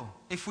Bible,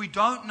 if we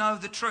don't know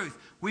the truth,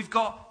 we've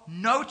got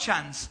no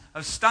chance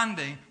of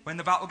standing when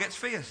the battle gets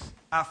fierce.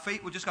 Our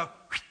feet will just go,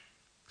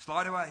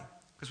 slide away.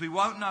 Because we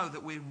won't know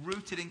that we're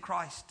rooted in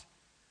Christ.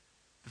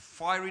 The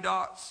fiery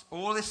darts,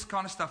 all this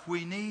kind of stuff.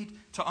 We need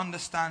to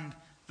understand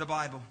the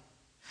Bible.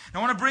 Now,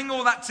 I want to bring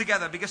all that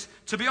together because,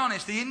 to be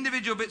honest, the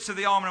individual bits of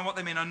the armor and what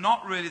they mean are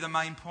not really the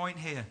main point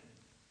here.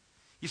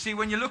 You see,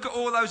 when you look at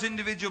all those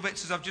individual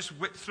bits as I've just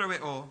whipped through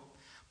it all,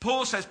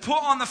 Paul says,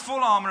 put on the full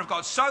armor of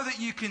God so that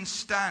you can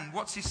stand.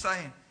 What's he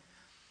saying?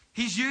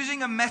 He's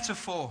using a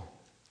metaphor.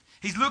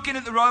 He's looking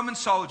at the Roman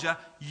soldier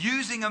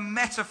using a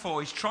metaphor.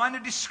 He's trying to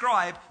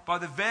describe by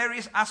the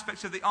various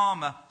aspects of the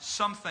armor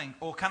something,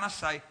 or can I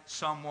say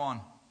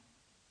someone.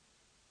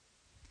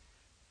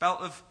 Belt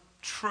of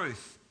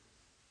truth.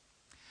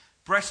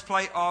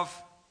 Breastplate of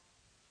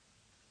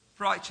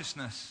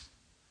righteousness.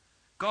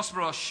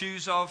 Gospel or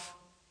shoes of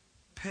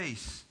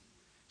peace.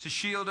 It's a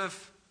shield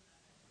of,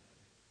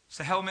 it's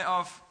a helmet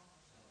of,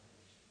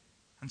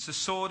 and it's a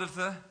sword of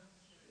the,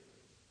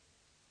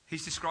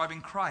 he's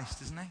describing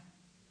Christ, isn't he?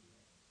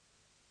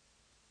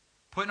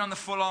 Putting on the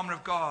full armor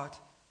of God,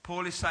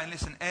 Paul is saying,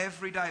 listen,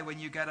 every day when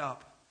you get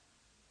up,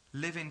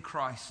 live in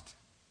Christ.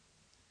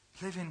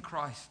 Live in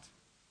Christ.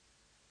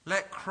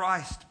 Let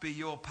Christ be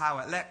your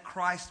power. Let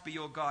Christ be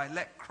your guide.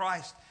 Let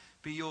Christ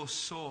be your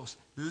source.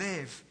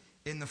 Live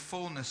in the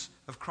fullness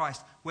of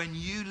Christ. When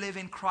you live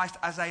in Christ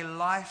as a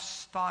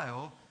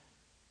lifestyle,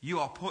 you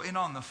are putting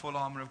on the full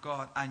armor of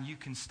God and you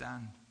can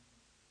stand.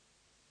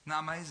 Isn't that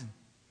amazing?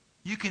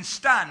 You can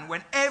stand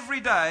when every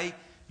day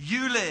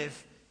you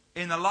live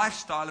in the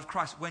lifestyle of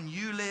Christ. When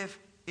you live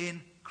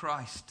in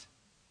Christ.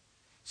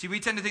 See, we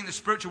tend to think that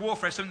spiritual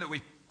warfare is something that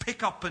we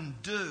pick up and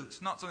do.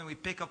 It's not something we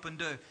pick up and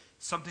do.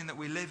 It's something that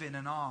we live in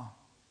and are.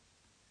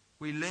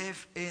 We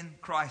live in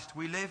Christ.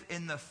 We live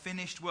in the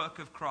finished work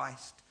of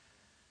Christ.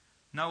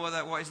 No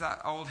other, what is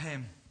that old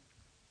hymn?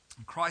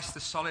 Christ the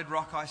solid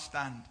rock I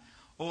stand.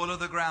 All of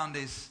the ground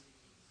is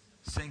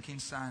sinking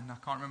sand. I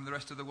can't remember the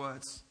rest of the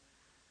words.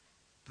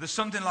 But there's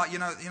something like,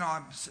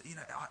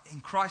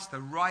 in Christ, the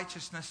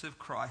righteousness of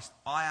Christ,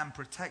 I am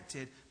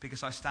protected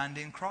because I stand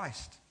in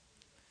Christ.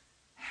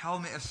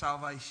 Helmet of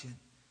salvation.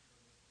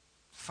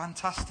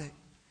 Fantastic.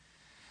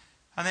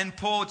 And then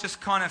Paul just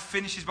kind of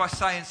finishes by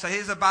saying, so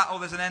here's a battle,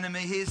 there's an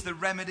enemy, here's the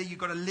remedy, you've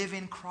got to live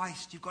in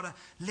Christ. You've got to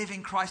live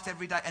in Christ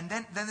every day. And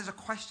then there's a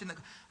question, and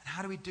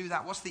how do we do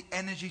that? What's the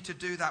energy to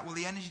do that? Well,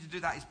 the energy to do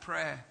that is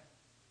prayer.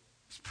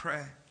 It's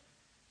prayer.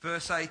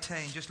 Verse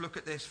 18, just look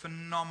at this,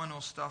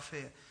 phenomenal stuff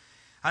here.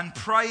 And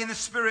pray in the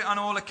Spirit on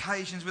all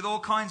occasions with all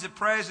kinds of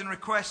prayers and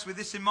requests. With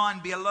this in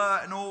mind, be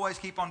alert and always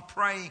keep on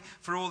praying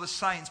for all the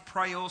saints.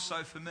 Pray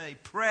also for me.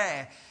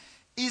 Prayer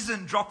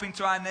isn't dropping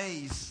to our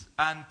knees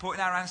and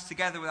putting our hands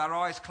together with our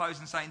eyes closed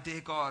and saying,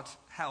 "Dear God,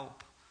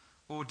 help,"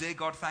 or "Dear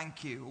God,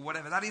 thank you," or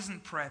whatever. That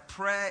isn't prayer.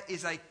 Prayer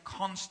is a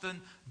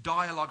constant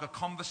dialogue, a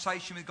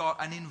conversation with God,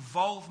 an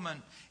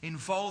involvement,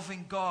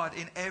 involving God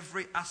in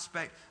every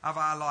aspect of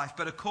our life.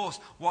 But of course,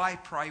 why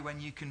pray when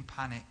you can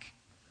panic?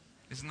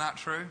 Isn't that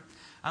true?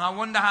 And I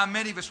wonder how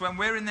many of us, when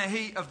we're in the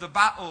heat of the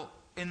battle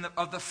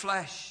of the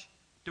flesh,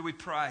 do we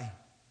pray?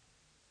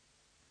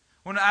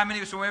 I wonder how many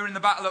of us, when we're in the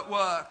battle at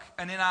work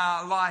and in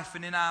our life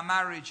and in our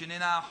marriage and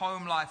in our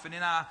home life and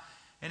in our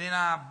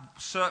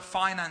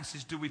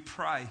finances, do we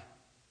pray?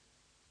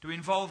 Do we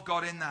involve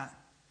God in that?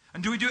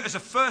 And do we do it as a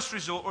first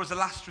resort or as a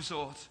last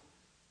resort?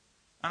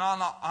 And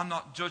I'm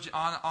not judging.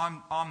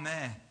 I'm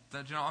there. Do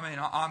you know what I mean?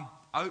 I'm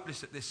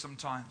hopeless at this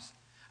sometimes.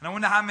 And I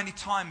wonder how many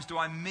times do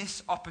I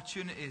miss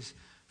opportunities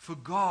for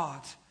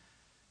God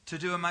to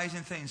do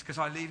amazing things because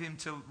I leave him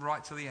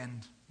right till the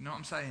end. You know what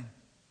I'm saying?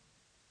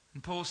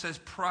 And Paul says,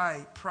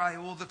 pray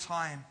all the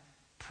time.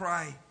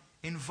 Pray.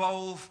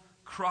 Involve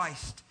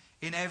Christ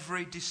in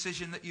every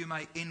decision that you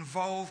make.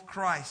 Involve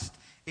Christ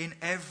in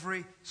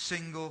every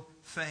single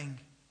thing.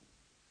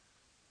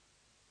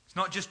 It's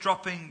not just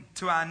dropping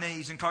to our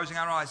knees and closing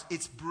our eyes.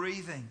 It's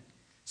breathing.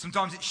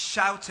 Sometimes it's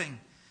shouting.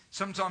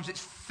 Sometimes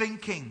it's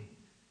thinking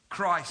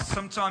Christ.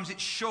 Sometimes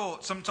it's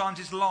short. Sometimes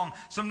it's long.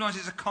 Sometimes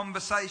it's a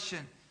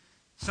conversation.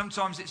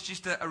 Sometimes it's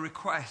just a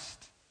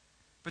request.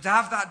 But to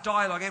have that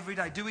dialogue every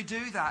day. Do we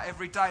do that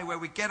every day where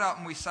we get up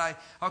and we say,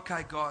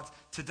 "Okay, God,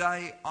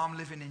 today I'm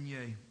living in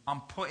you.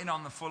 I'm putting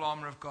on the full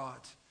armor of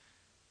God."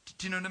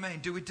 Do you know what I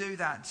mean? Do we do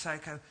that and say,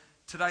 "Okay,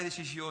 today this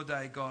is your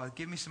day, God.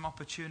 Give me some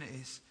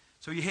opportunities."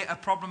 So you hit a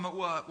problem at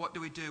work, what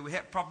do? We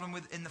hit a problem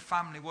in the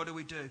family, what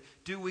do?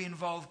 Do we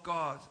involve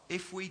God?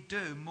 If we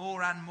do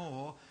more and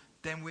more,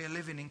 then we're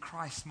living in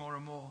Christ more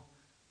and more.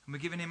 And we're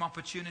giving him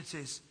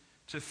opportunities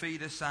to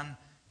feed us and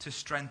to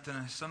strengthen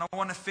us. And I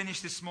want to finish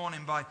this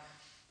morning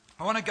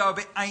I want to go a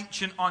bit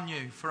ancient on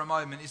you for a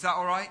moment. Is that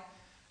all right?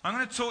 I'm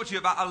going to talk to you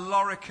about a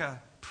lorica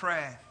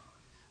prayer.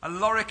 A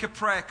lorica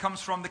prayer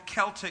comes from the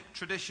Celtic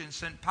tradition.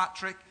 St.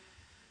 Patrick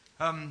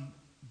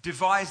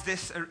devised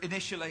this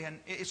initially, and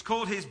it's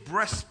called his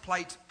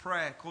breastplate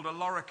prayer, called a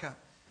lorica.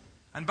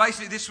 And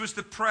basically this was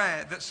the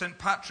prayer that St.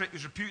 Patrick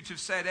is reputed to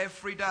have said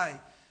every day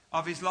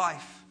of his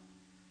life.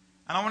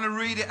 And I want to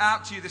read it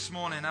out to you this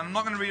morning. And I'm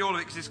not going to read all of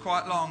it because it's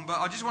quite long, but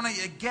I just want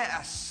you to get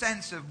a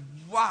sense of,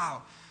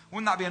 wow,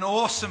 wouldn't that be an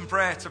awesome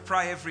prayer to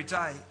pray every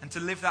day and to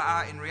live that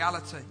out in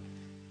reality?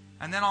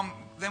 And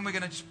then we're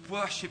going to just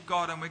worship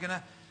God, and we're going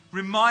to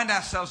remind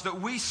ourselves that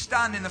we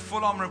stand in the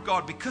full armor of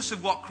God because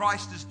of what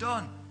Christ has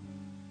done.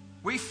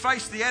 We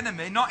face the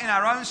enemy not in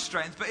our own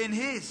strength, but in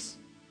his.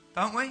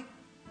 Don't we?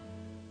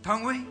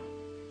 Don't we?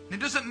 And it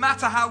doesn't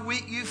matter how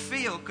weak you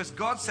feel, because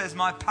God says,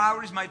 "My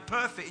power is made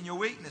perfect in your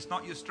weakness,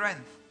 not your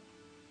strength."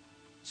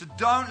 So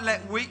don't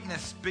let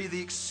weakness be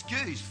the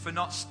excuse for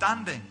not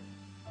standing.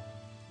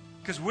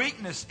 Because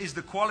weakness is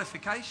the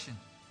qualification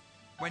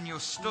when you're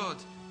stood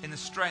in the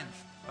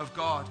strength of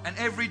God. And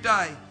every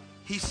day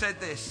he said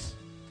this,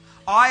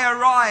 "I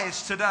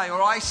arise today,"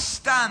 or "I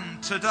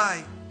stand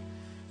today,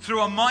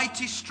 through a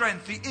mighty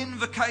strength, the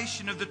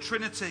invocation of the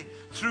Trinity,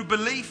 through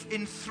belief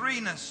in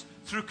threeness,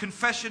 through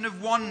confession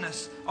of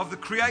oneness of the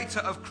Creator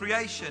of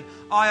creation.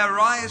 I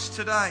arise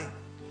today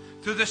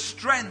through the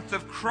strength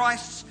of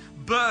Christ's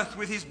birth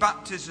with his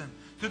baptism,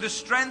 through the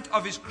strength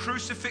of his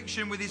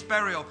crucifixion with his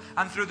burial,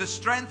 and through the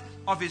strength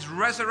of his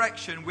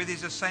resurrection with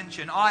his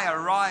ascension. I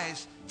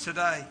arise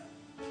today.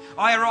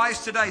 I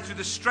arise today through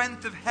the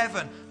strength of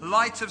heaven,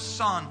 light of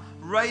sun,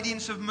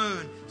 radiance of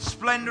moon,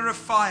 splendor of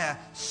fire,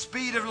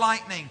 speed of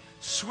lightning,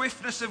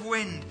 swiftness of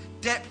wind,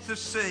 depth of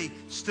sea,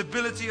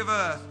 stability of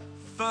earth,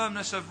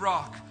 firmness of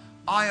rock.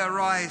 I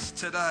arise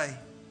today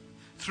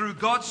through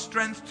God's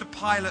strength to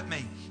pilot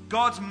me,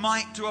 God's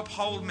might to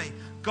uphold me,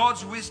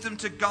 God's wisdom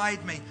to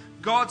guide me,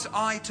 God's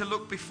eye to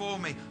look before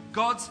me,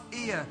 God's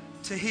ear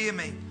to hear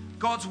me,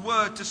 God's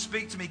word to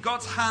speak to me,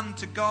 God's hand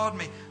to guard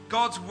me,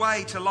 God's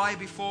way to lie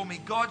before me,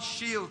 God's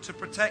shield to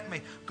protect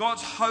me,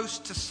 God's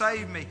host to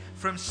save me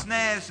from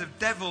snares of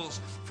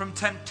devils, from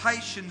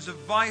temptations of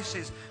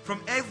vices,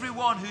 from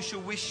everyone who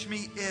shall wish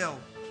me ill,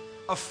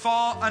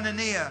 afar and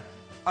near,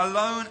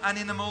 alone and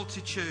in a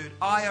multitude.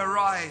 I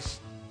arise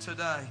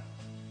today.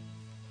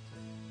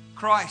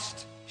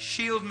 Christ,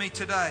 shield me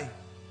today.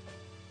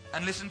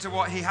 And listen to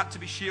what he had to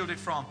be shielded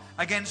from.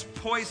 Against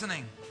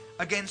poisoning,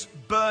 against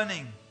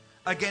burning,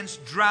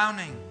 against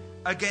drowning,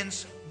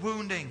 against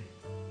wounding.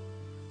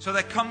 So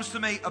there comes to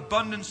me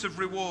abundance of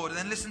reward. And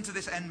then listen to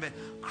this end bit.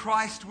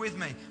 Christ with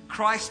me,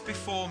 Christ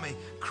before me,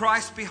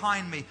 Christ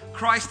behind me,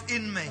 Christ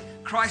in me,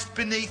 Christ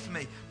beneath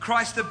me,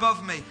 Christ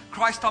above me,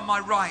 Christ on my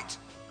right,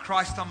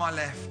 Christ on my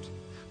left.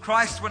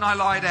 Christ when I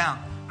lie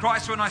down,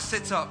 Christ when I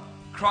sit up,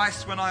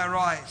 Christ when I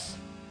arise.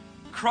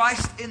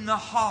 Christ in the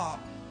heart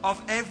of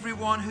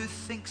everyone who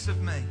thinks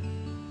of me.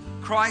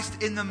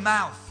 Christ in the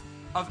mouth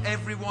of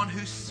everyone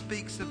who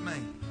speaks of me.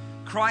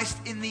 Christ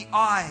in the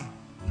eye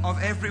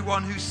of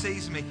everyone who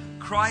sees me.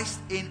 Christ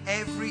in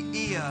every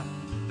ear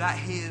that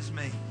hears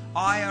me.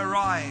 I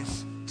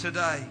arise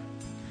today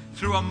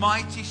through a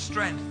mighty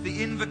strength,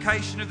 the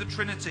invocation of the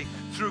Trinity,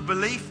 through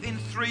belief in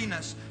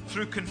threeness,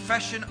 through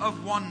confession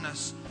of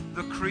oneness,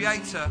 the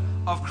creator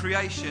of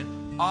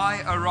creation.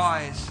 I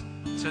arise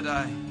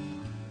today.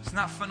 Isn't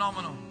that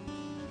phenomenal?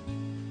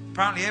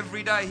 Apparently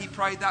every day he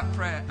prayed that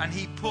prayer and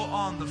he put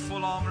on the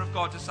full armor of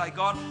God to say,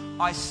 God,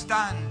 I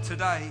stand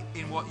today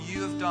in what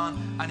you have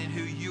done and in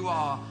who you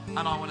are, and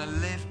I want to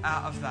live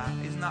out of that.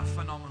 Isn't that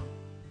phenomenal?